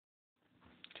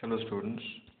Hello students.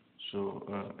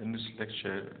 In this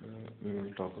lecture we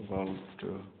will talk about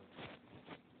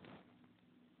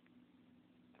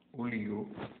oleo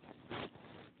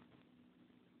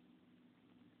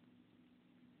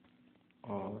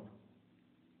or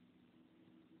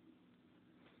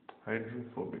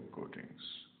hydrophobic coatings.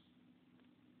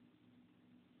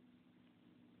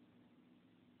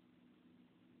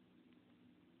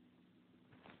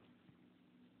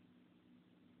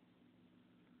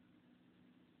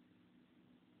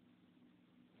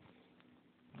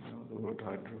 Now the word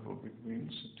hydrophobic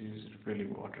means it is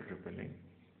repelling, water repelling.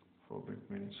 Phobic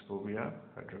means phobia,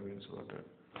 hydro means water.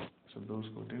 So those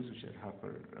coatings which are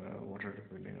water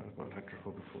repelling are called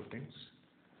hydrophobic coatings.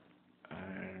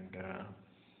 And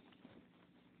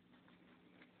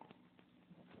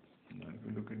now if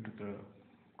we look into the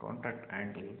contact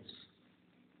angles,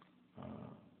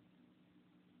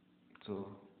 so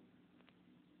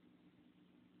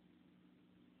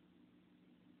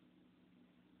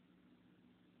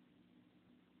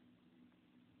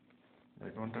by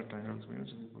contact angles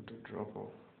means we put a drop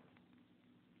of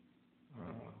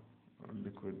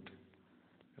liquid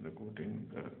in the coating,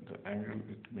 the angle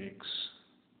it makes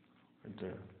with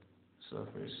the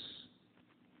surface,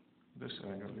 this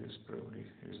angle is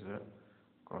the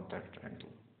contact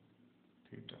angle,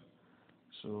 theta.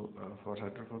 So for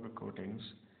hydrophobic coatings,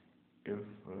 if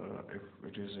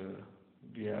it is a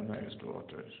deionized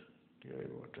water, DI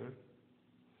water,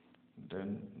 then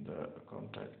the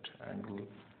contact angle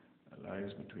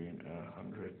lies between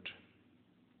 100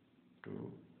 to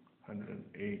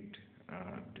 108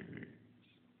 degrees.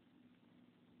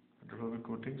 Hydrophobic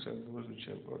coatings are those which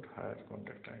have got higher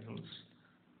contact angles.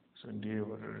 So in DI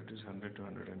water it is 100 to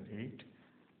 108,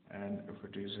 and if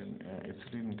it is in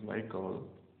ethylene glycol,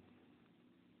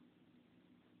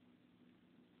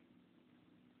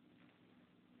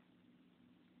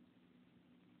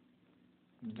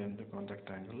 then the contact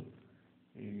angle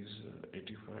is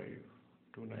 85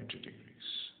 to 90 degrees.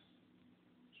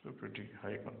 So pretty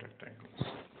high contact angles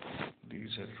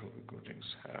these hydrophobic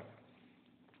coatings have.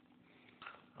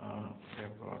 They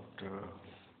have got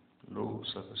low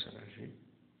surface energy.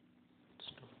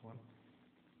 Step one.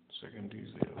 Second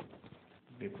is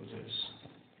they possess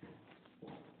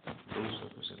low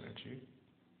surface energy.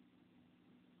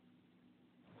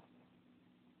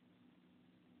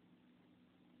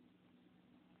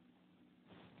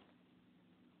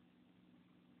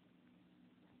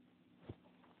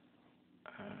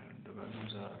 And the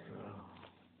values are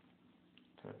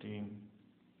 13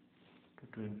 to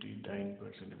 20 dyne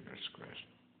per centimeter square.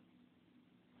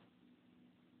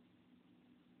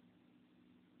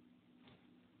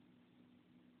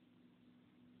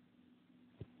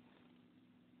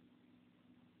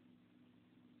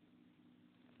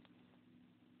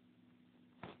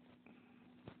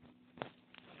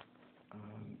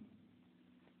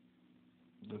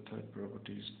 The third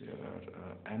property is they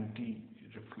are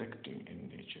anti-reflecting in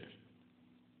nature.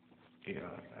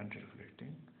 AR,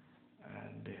 anti-reflecting,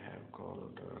 and they have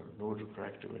called low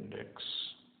refractive index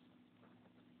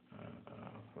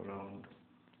around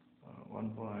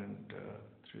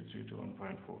 1.33 to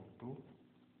 1.42.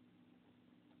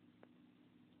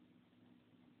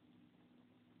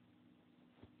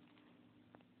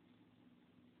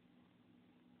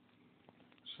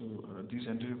 So these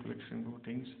anti-reflection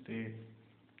coatings, they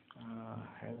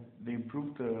improve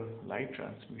the light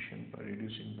transmission by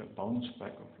reducing the bounce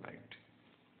back of light.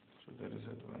 So that is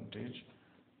advantage.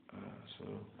 So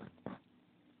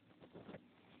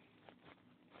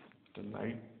the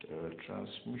light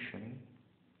transmission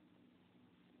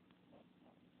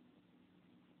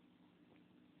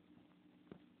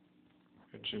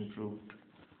it's improved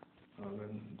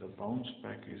when the bounce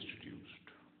back is reduced.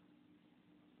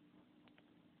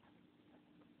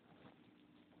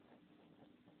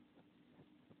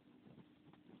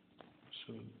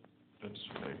 So that's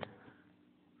why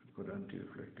we got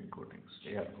anti-reflecting coatings,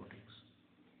 AR coatings.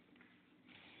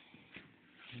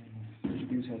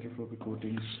 These hydrophobic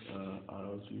coatings are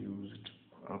also used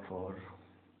for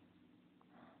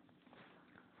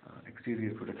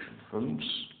exterior protection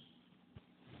films.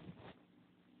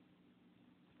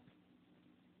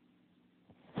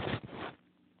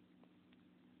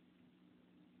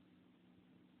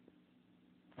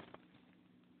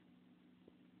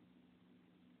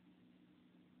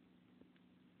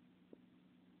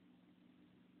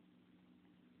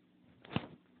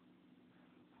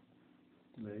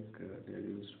 They are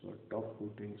used for top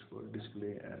coatings for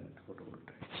display and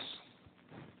photovoltaics.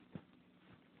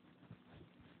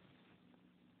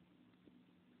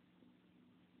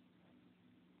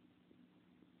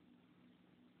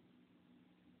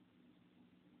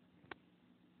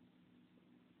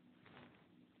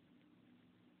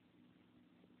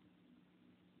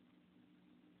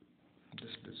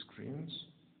 the screens.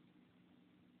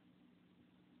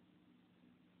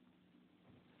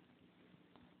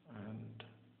 And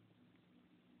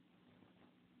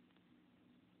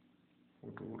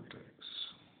photovoltaics.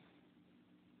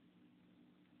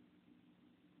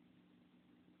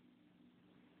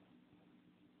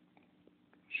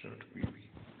 Shirt PV.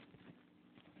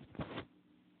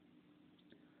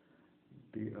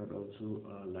 They are also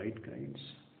light kinds.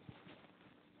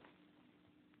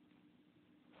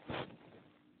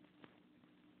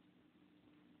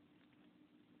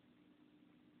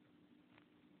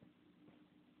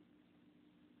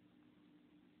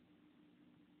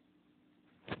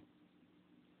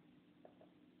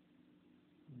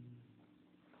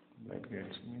 Light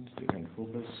guides means they can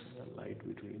focus light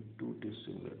between two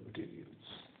dissimilar materials.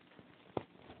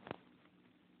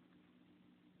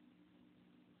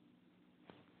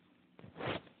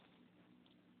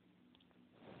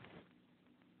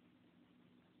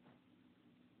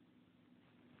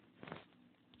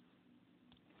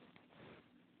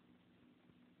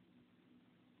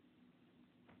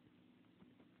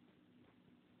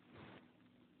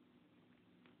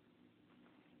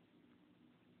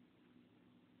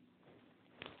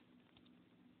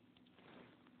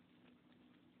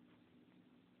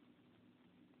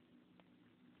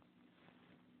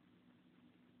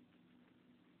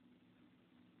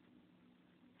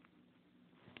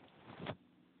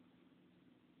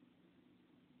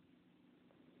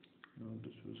 Now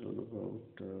this was all about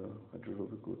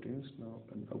hydrophobic coatings. Now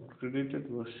an upgraded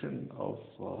version of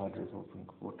hydrophobic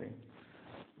coating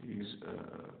is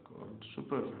called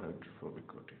super hydrophobic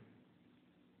coating.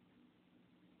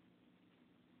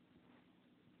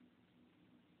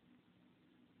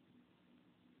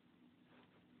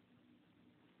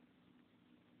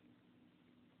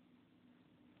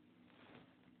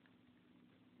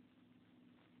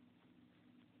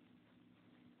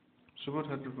 Super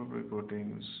hydrophobic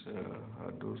coatings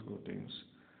are those coatings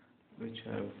which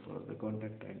have the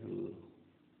contact angle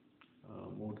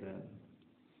more than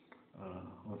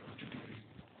 150 degrees.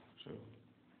 So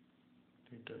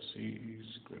theta C is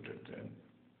greater than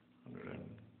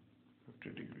 150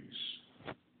 degrees.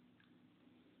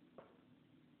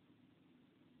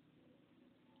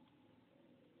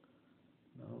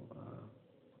 Now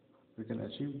we can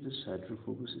achieve this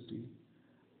hydrophobicity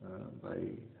by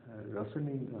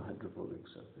roughening the hydrophobic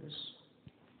surface.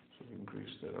 So increase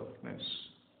the roughness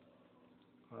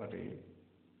RA,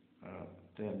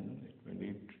 then it may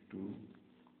lead to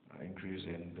increase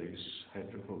in this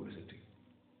hydrophobicity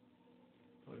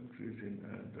or increase in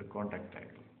the contact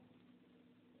angle.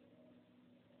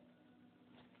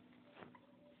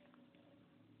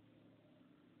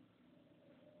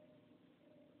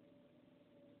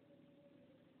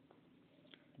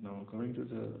 Now coming to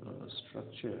the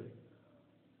structure,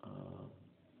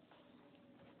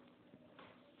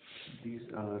 these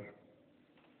are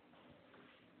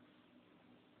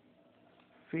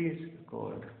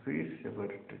called phase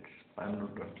separated spinal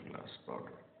glass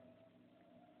powder.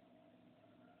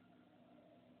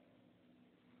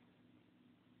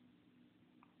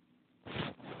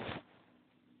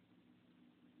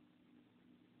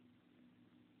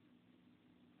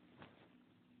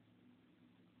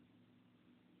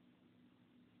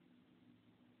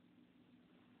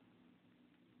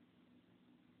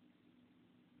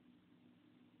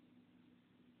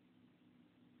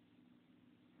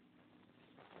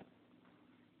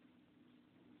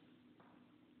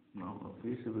 Now a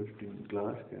phase separating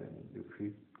glass can, if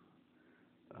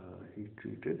heat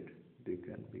treated, they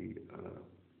can be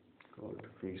called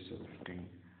phase separating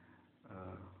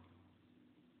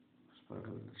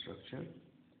spiral structure.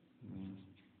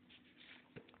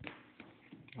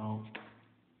 Now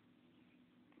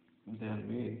they are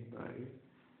made by,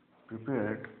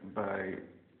 prepared by,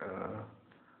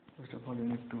 first of all you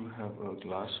need to have a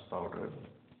glass powder.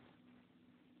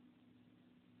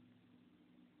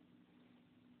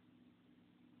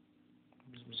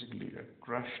 It's basically a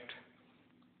crushed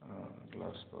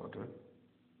glass powder.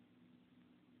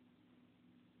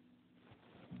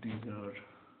 These are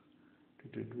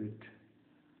treated with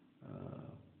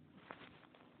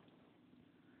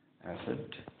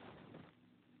acid.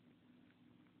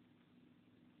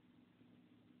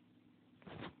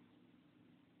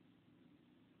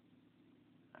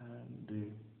 And they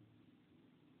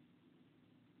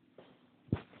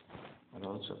are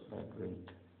also applied with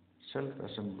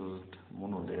self-assembled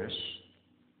monolayers.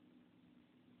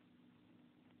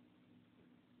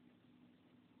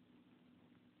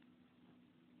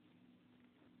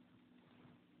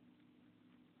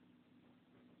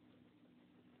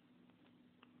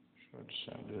 So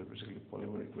it's basically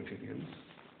polymeric materials,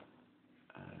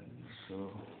 and so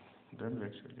then we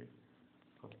actually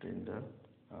obtain the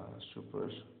super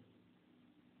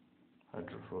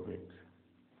hydrophobic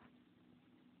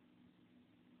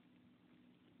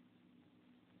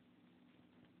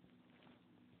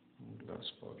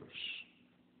glass powders.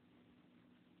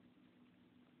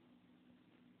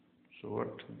 So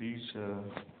what these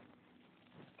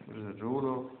the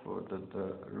role of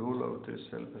the role of this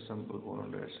self-assembled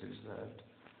monolayers is that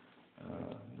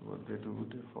what they do,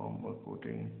 they form a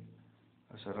coating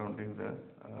surrounding the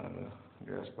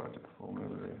gas particle formed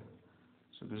over there.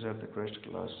 So these are the crushed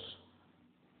glass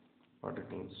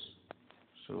particles.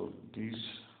 So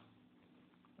these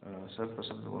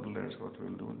self-assembled monolayers, what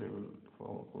will do, they will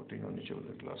form a coating on each of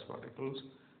the glass particles,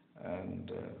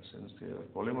 and since they are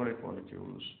polymeric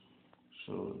molecules,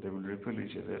 so they will repel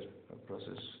each other. A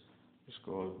process is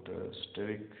called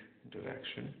steric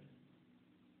interaction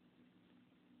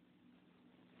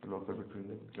will occur between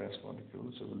the glass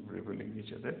molecules, so will be repelling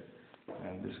each other,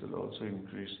 and this will also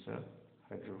increase the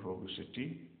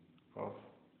hydrophobicity of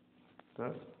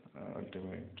the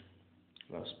ultimate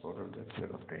glass powder that we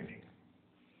are obtaining.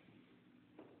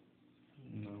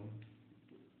 Now,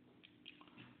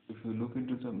 if you look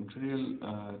into the material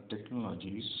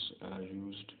technologies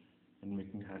used in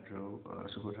making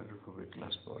super hydrophobic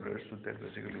glass powders, so there are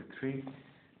basically three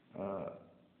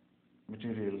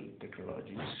material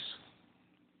technologies.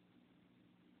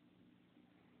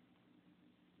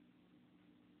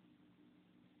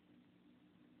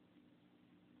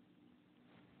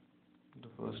 The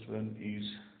first one is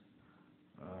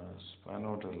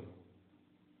spinodal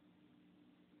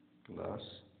glass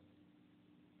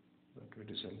that we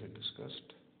recently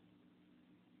discussed.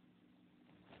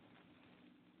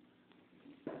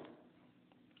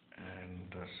 And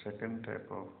the second type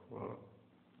of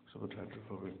super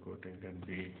hydrophobic coating can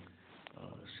be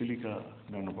silica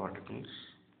nanoparticles.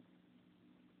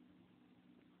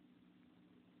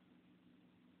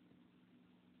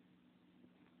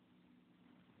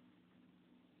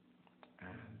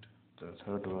 And the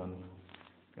third one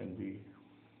can be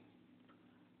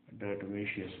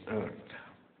diatomaceous earth.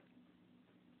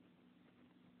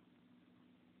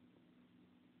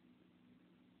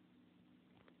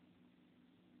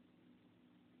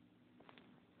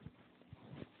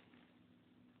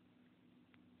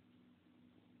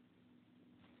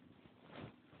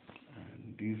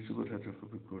 And these super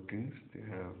hydrophobic coatings, they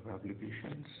have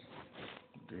applications.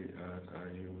 They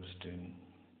are used in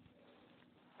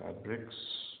fabrics,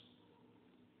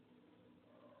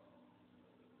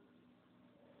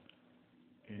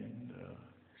 in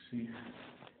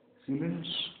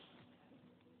sealants,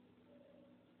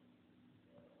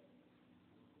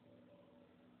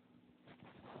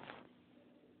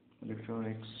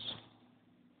 electronics,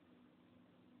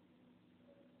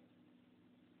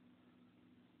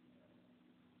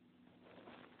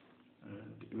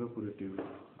 and evaporative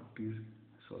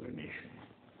desalination.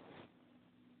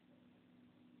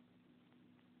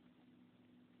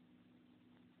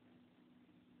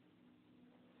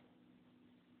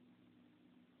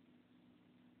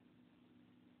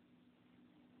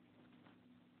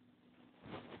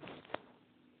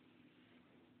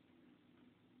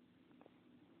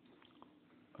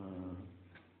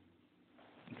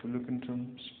 If you look into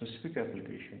some specific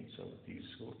applications of these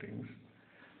coatings,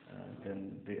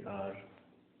 then they are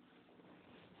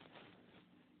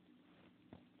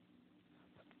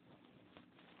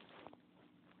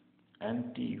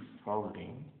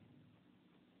anti-fouling,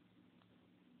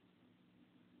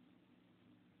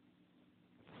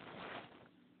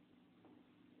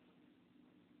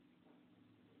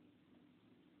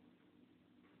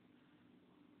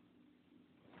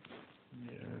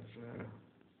 they are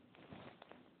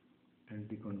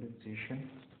anti-condensation,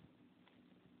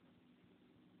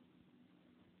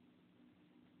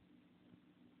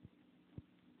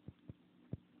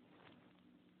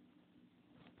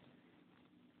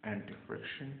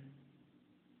 anti-friction,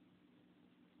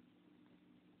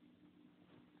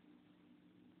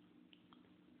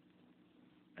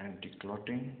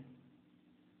 anti-clotting,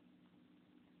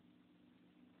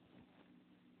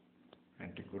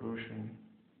 anti-corrosion,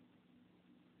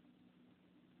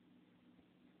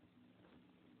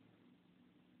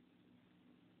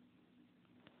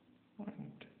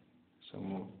 and some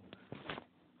more.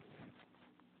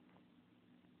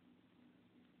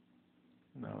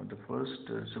 Now, the first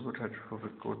super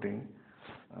hydrophobic coating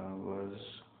was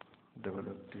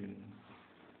developed in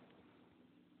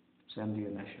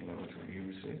Sandia National Laboratory,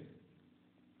 USA.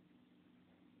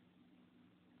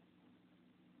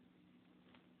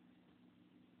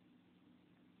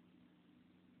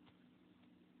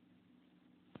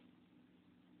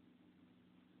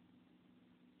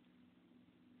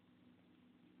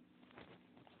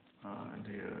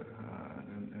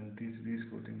 and these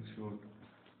coatings showed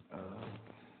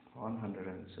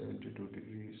 172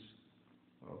 degrees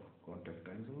of contact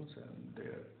angles, and they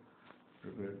are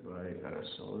prepared by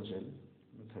sol gel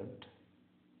method.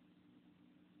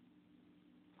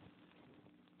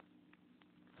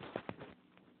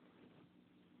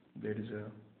 There is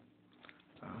a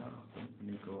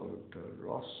company called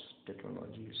Ross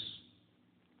Technologies,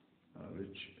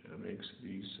 which makes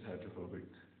these hydrophobic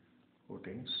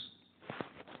coatings.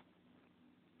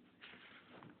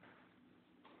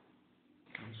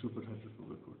 Super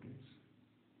hydrophobic coatings.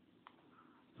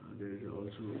 There is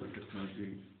also a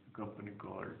technology company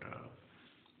called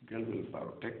Galval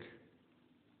Biotech.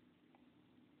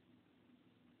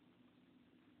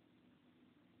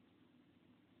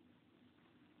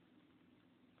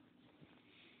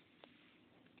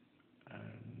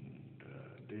 And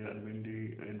they are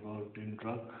mainly involved in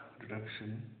drug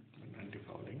reduction and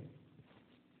anti-fouling.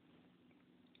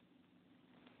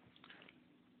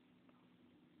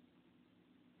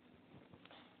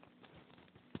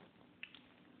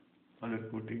 Other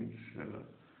coatings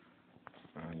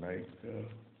like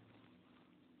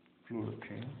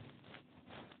fluorocane,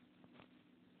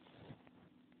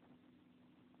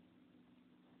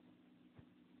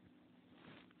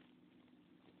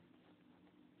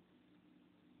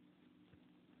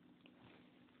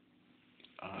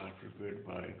 are prepared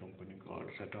by a company called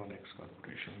Satonics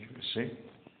Corporation, USA.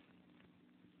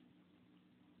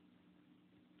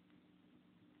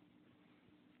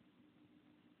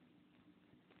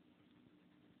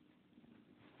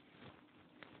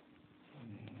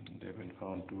 They've been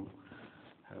found to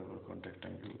have a contact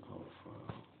angle of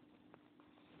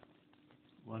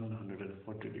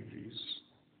 140 degrees.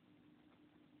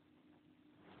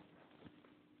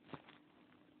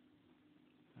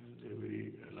 And they have a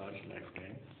very large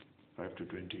lifetime, 5 to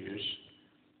 20 years,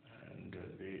 and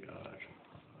they are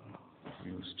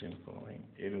used in forming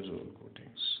aerosol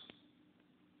coatings.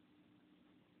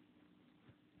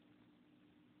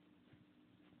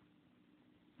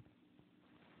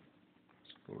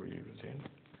 Polyurethane.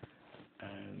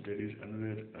 And there is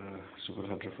another super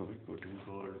hydrophobic coating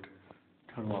called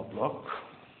Thermoblock.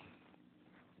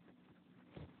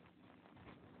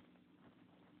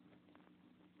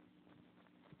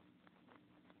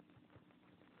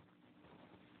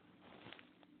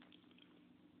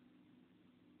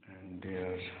 And they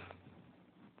are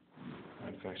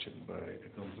manufactured by a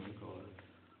company called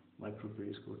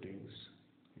Microphase Coatings,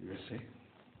 USA.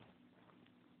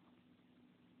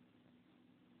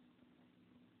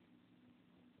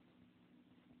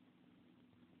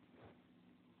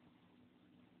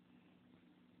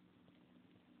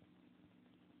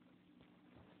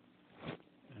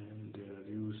 And they are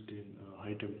used in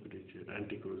high temperature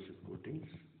anti-corrosive coatings.